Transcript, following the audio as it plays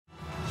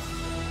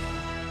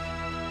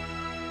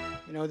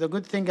You know, the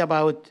good thing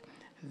about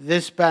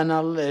this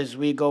panel is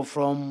we go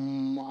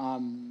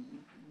from,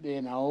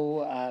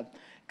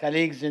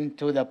 colleagues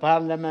into the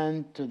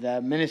parliament, to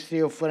the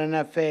Ministry of Foreign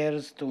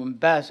Affairs, to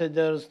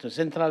ambassadors, to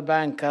central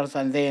bankers,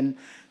 and then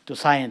to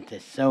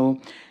scientists. So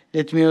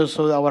let me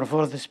also, our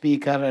fourth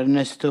speaker,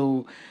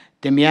 Ernesto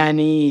Damiani,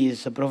 he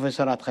is a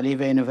professor at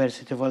Khalifa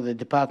University for the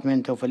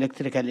Department of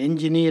Electrical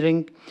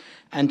Engineering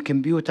and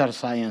Computer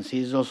Science.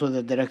 He is also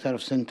the director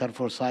of Center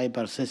for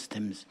Cyber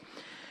Systems.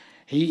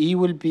 He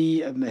will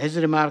be, his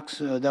remarks,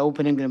 the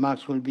opening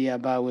remarks will be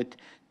about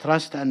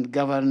trust and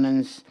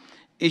governance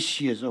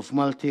issues of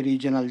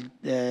multi-regional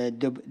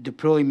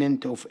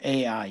deployment of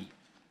AI.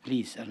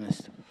 Please,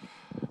 Ernesto.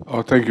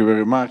 Oh, thank you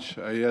very much.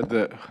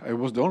 I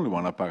was the only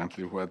one,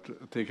 apparently, who had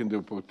taken the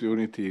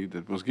opportunity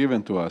that was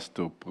given to us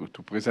to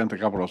present a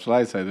couple of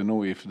slides. I don't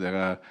know if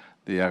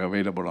they are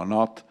available or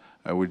not.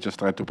 I will just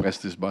try to press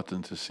this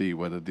button to see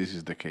whether this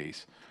is the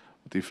case.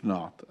 But if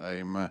not,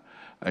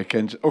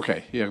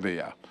 okay, here they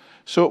are.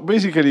 So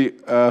basically,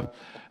 I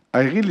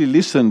really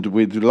listened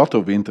with a lot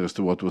of interest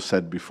to what was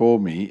said before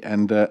me.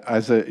 And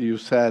as you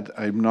said,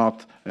 I'm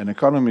not an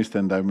economist,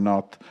 and I'm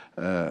not,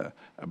 but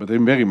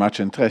I'm very much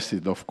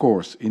interested, of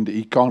course, in the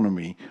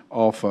economy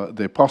of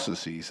the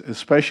processes,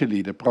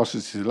 especially the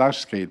processes,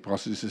 large-scale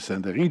processes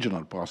and the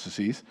regional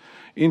processes,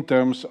 in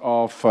terms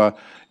of,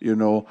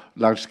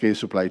 large-scale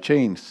supply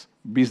chains,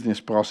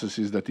 business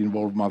processes that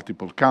involve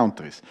multiple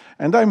countries.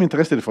 And I'm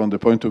interested from the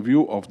point of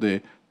view of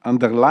the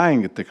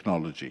underlying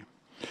technology.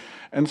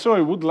 And so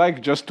I would like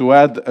just to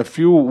add a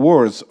few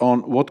words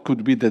on what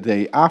could be the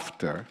day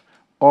after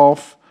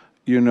of,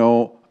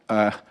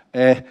 a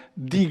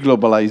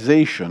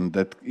deglobalization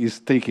that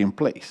is taking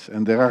place.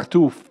 And there are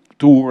two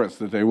words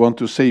that I want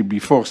to say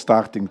before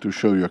starting to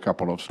show you a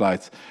couple of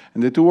slides.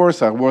 And the two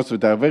words are words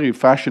that are very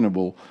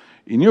fashionable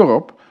in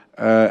Europe,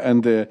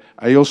 and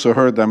I also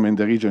heard them in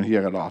the region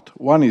here a lot.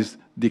 One is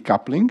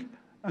decoupling,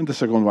 and the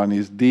second one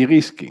is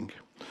de-risking.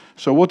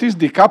 So what is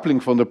decoupling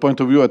from the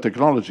point of view of a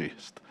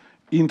technologist?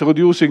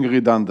 Introducing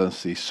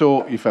redundancy.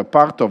 So if a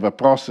part of a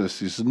process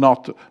is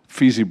not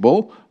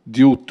feasible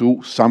due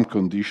to some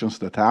conditions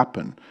that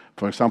happen,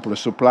 for example, a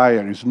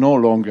supplier is no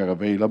longer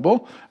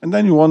available, and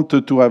then you want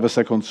to have a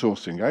second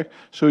sourcing, right?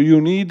 So you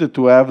need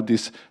to have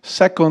this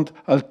second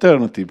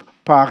alternative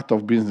part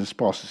of business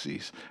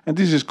processes. And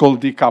this is called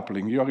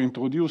decoupling. You are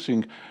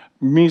introducing,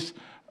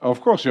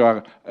 of course, you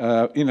are,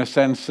 in a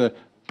sense,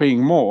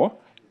 paying more.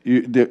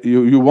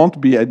 You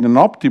won't be an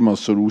optimal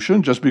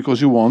solution just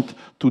because you want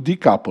to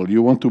decouple.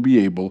 You want to be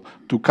able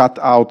to cut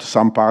out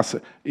some parts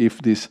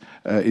if this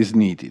is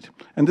needed.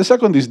 And the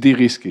second is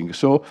de-risking.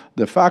 So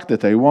the fact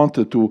that I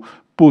wanted to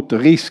put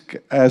risk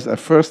as a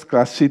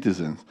first-class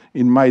citizen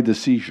in my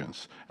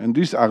decisions. And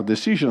these are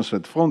decisions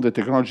that, from the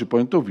technology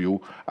point of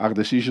view, are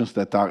decisions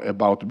that are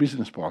about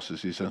business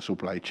processes and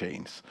supply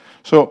chains.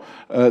 So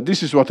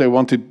this is what I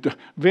wanted.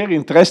 Very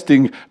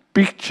interesting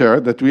picture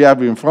that we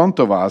have in front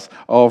of us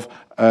of,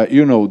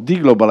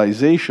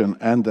 deglobalization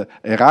and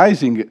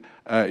arising,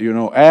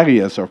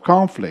 areas of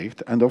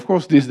conflict. And of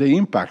course, the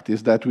impact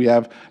is that we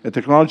have a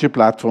technology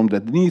platform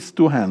that needs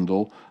to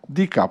handle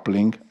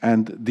decoupling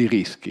and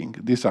de-risking.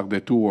 These are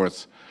the two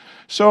words.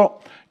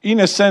 So, in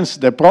a sense,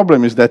 the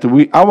problem is that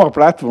our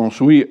platforms,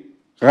 we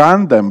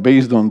run them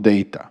based on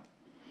data.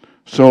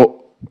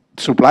 So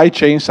supply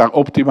chains are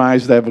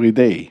optimized every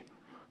day.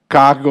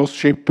 Cargo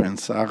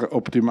shipments are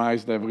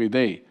optimized every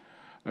day.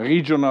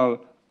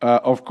 Regional,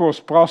 of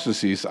course,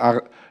 processes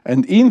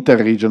and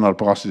inter-regional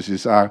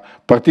processes are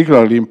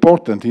particularly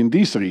important in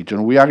this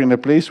region. We are in a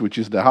place which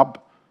is the hub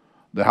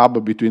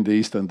between the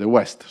East and the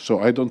West.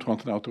 So I don't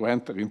want now to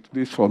enter into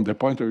this from the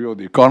point of view of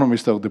the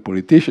economist or the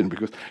politician,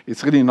 because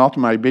it's really not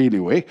my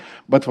bailiwick.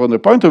 But from the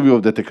point of view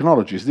of the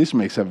technologists, this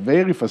makes a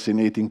very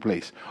fascinating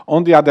place.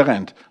 On the other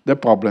hand, the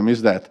problem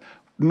is that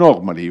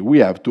normally we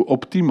have to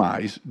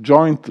optimize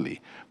jointly,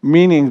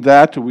 meaning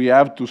that we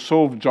have to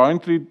solve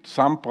jointly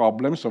some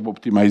problems of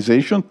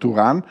optimization to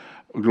run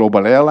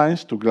global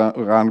airlines, to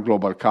run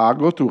global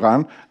cargo, to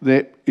run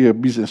the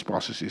business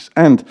processes.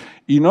 And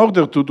in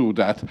order to do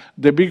that,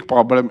 the big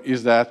problem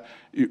is that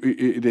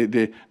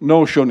the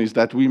notion is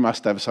that we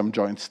must have some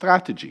joint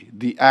strategy.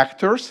 The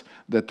actors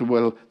that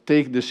will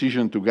take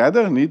decision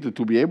together need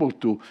to be able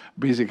to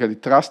basically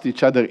trust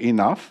each other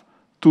enough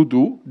to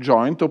do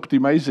joint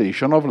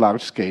optimization of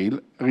large-scale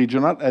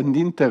regional and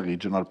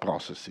inter-regional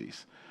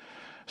processes.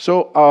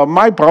 So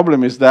my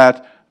problem is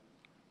that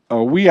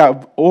we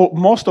have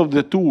most of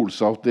the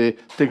tools, of the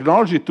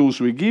technology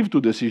tools we give to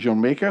decision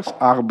makers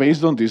are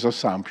based on this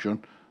assumption.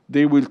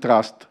 They will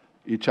trust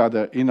each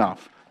other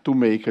enough to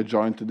make a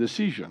joint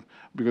decision,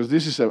 because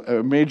this is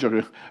a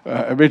major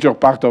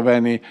part of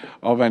any.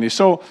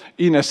 So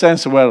in a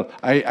sense, well,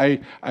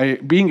 I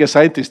being a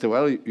scientist,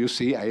 well, you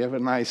see, I have a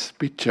nice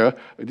picture.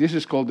 This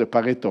is called the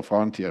Pareto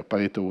frontier.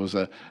 Pareto was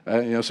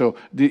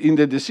in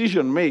the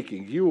decision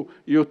making,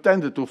 you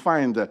tend to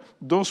find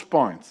those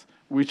points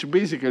which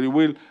basically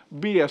will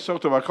be a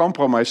sort of a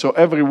compromise, so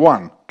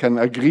everyone can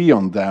agree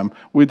on them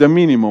with a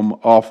minimum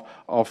of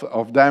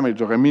damage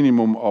or a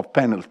minimum of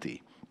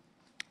penalty.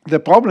 The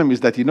problem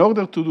is that in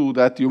order to do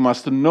that, you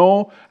must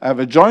have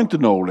a joint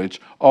knowledge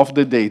of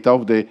the data,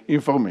 of the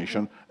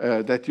information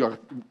that you are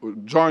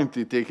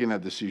jointly taking a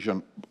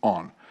decision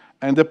on.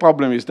 And the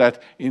problem is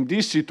that in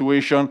this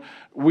situation,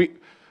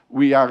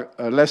 we are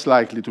less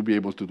likely to be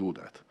able to do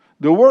that.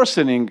 The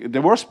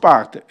worst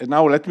part, and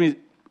now let me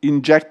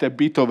inject a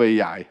bit of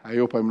AI. I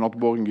hope I'm not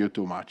boring you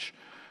too much.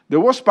 The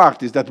worst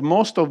part is that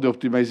most of the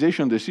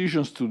optimization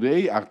decisions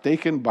today are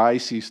taken by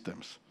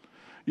systems.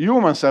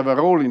 Humans have a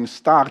role in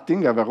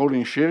starting, have a role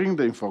in sharing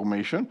the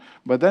information,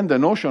 but then the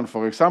notion,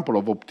 for example,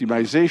 of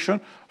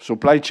optimization,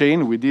 supply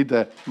chain, we did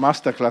a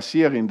masterclass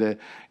here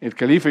at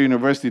Khalifa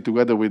University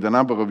together with a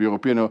number of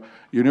European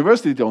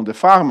universities on the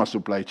pharma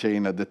supply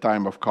chain at the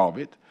time of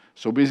COVID.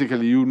 So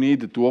basically, you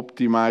need to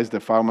optimize the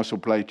pharma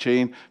supply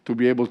chain to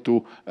be able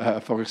to,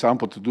 for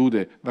example, to do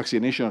the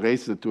vaccination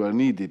rates that were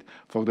needed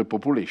for the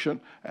population.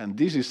 And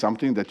this is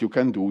something that you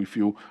can do if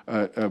you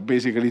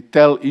basically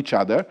tell each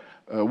other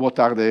what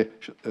are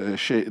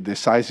the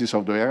sizes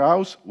of the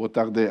warehouse, what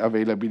are the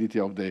availability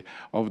of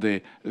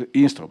the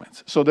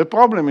instruments. So the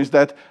problem is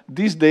that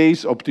these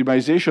days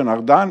optimization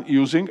are done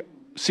using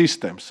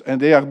systems, and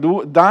they are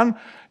done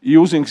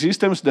using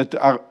systems that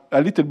are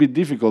a little bit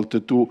difficult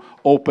to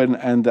open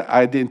and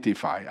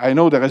identify. I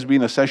know there has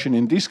been a session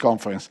in this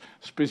conference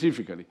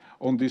specifically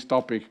on this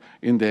topic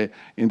in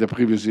the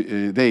previous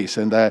days,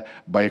 and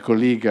by a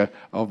colleague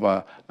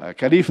of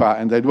Khalifa,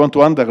 and I want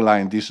to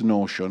underline this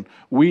notion.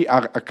 We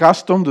are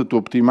accustomed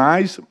to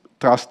optimize,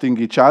 trusting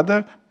each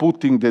other,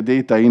 putting the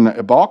data in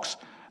a box,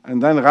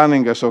 and then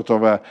running a sort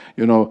of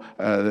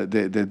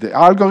the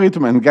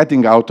algorithm and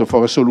getting out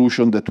for a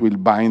solution that will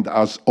bind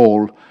us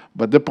all.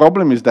 But the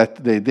problem is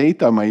that the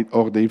data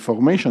or the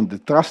information, the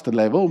trust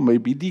level may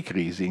be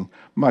decreasing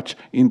much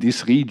in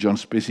this region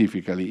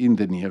specifically in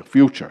the near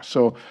future.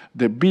 So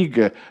the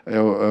big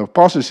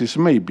processes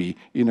may be,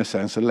 in a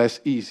sense, less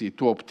easy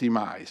to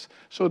optimize.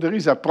 So there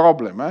is a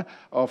problem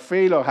of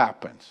failure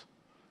happens.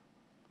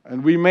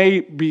 And we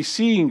may be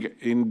seeing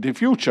in the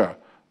future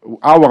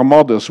our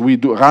models, we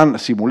do run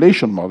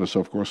simulation models,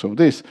 of course, of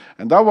this,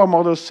 and our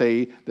models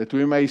say that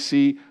we may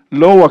see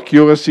low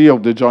accuracy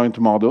of the joint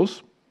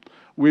models.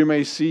 We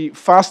may see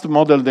fast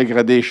model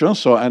degradation,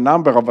 so a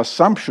number of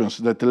assumptions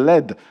that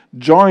led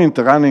joint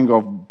running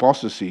of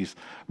processes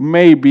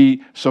may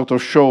be sort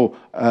of show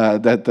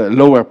that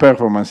lower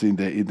performance in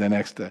the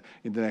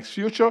next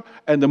future,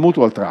 and the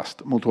mutual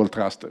trust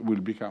will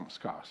become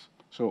scarce.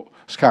 So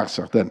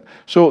scarcer then.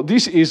 So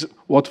this is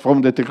what,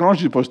 from the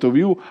technology point of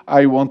view,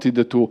 I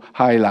wanted to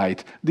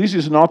highlight. This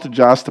is not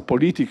just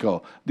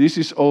political. This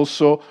is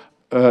also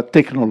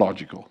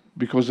technological,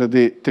 because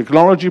the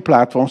technology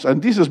platforms,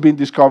 and this has been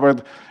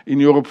discovered in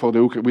Europe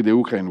with the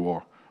Ukraine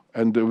war,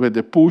 and with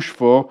the push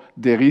for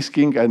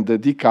de-risking and the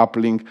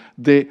decoupling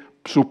the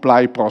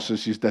supply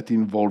processes that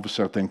involve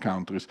certain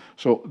countries.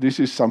 So this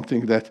is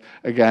something that,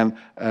 again,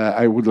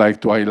 I would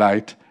like to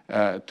highlight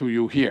to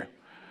you here.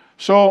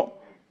 So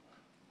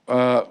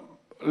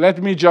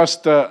let me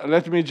just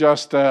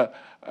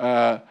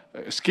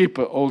skip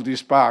all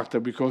this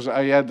part, because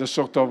I had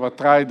sort of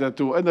tried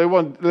to,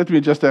 and let me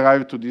just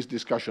arrive to this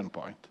discussion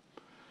point.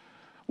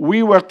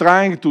 We were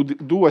trying to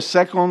do a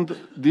second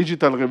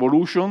digital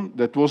revolution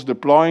that was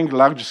deploying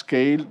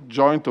large-scale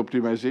joint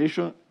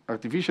optimization,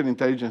 artificial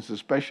intelligence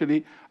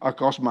especially,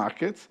 across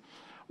markets.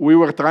 We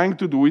were trying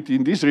to do it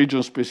in this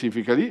region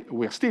specifically.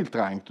 We're still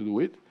trying to do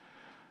it.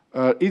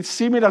 It's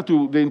similar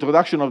to the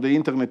introduction of the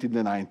internet in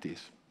the 90s,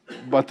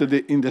 but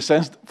in the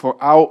sense for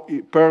how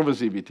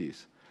pervasive it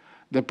is.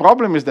 The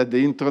problem is that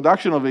the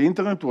introduction of the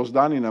internet was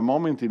done in a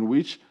moment in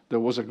which there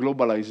was a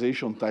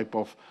globalization type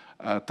of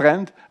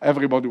trend.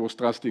 Everybody was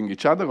trusting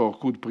each other or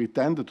could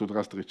pretend to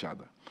trust each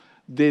other.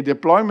 The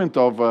deployment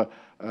of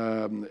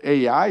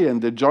AI and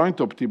the joint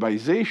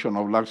optimization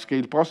of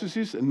large-scale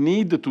processes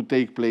need to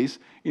take place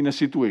in a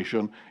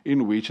situation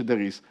in which there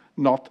is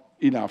not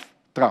enough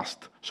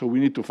trust. So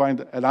we need to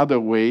find another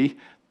way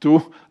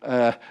to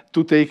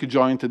take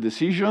joint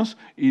decisions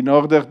in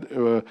order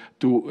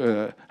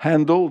to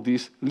handle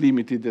this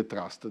limited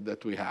trust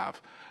that we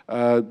have.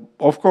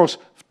 Of course,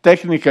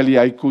 technically,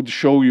 I could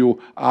show you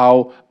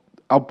how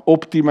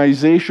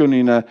optimization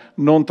in a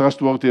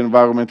non-trustworthy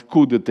environment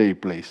could take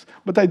place.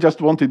 But I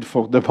just wanted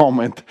for the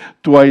moment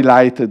to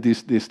highlight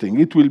this thing.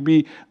 It will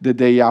be the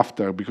day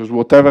after, because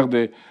whatever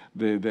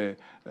the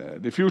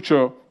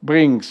future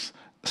brings,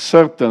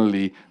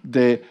 certainly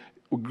the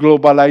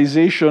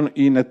globalization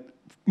in a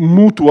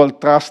mutual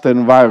trust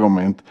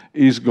environment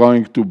is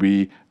going to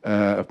be,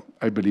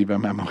 I believe, a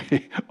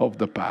memory of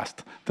the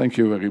past. Thank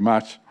you very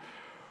much.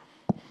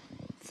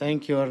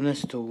 Thank you,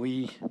 Ernesto.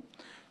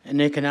 In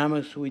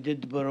economics, we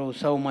did borrow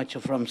so much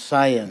from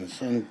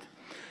science, and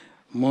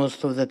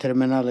most of the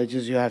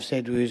terminologies you have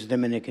said, we use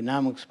them in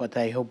economics, but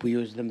I hope we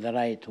use them the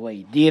right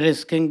way.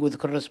 De-risking with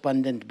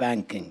correspondent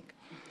banking.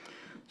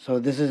 So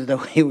this is the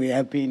way we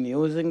have been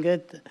using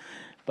it,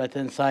 but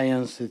in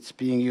science, it's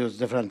being used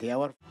differently.